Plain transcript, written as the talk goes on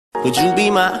Would you be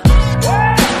my?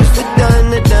 If we're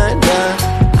done,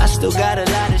 I still got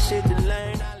a lot of shit to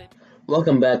learn.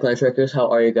 Welcome back, Lunch Wreckers.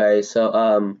 How are you guys? So,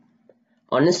 on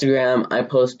Instagram, I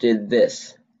posted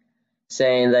this,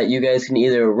 saying that you guys can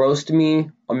either roast me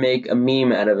or make a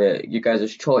meme out of it. You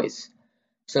guys' choice.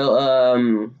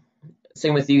 So,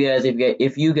 same with you guys.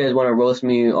 If you guys want to roast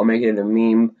me or make it a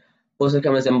meme, post in the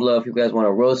comments down below if you guys want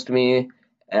to roast me.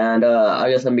 And I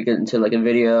guess let me get into like a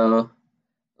video,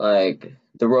 like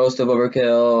the roast of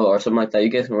Overkill or something like that. You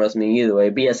guys can roast me either way.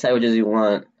 Be as savage as you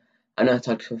want. I know I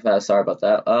talked too fast. Sorry about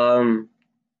that. I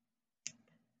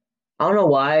don't know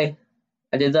why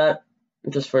I did that.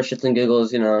 Just for shits and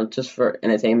giggles, just for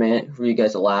entertainment, for you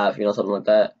guys to laugh, something like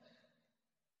that.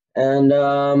 And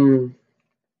I'm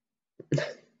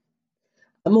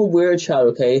a weird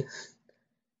child, okay?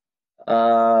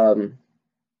 But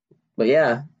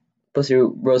yeah, post your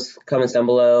roast comments down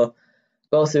below.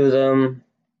 Go through them.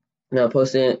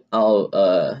 Post it. I'll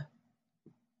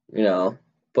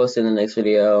post it in the next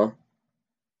video.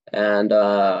 And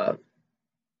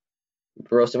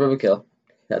roast of Overkill.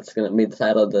 That's gonna be the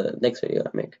title of the next video I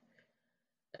make.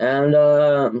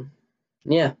 And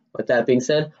yeah, with that being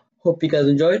said, hope you guys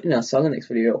enjoyed, and I'll see you in the next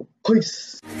video.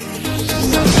 Peace!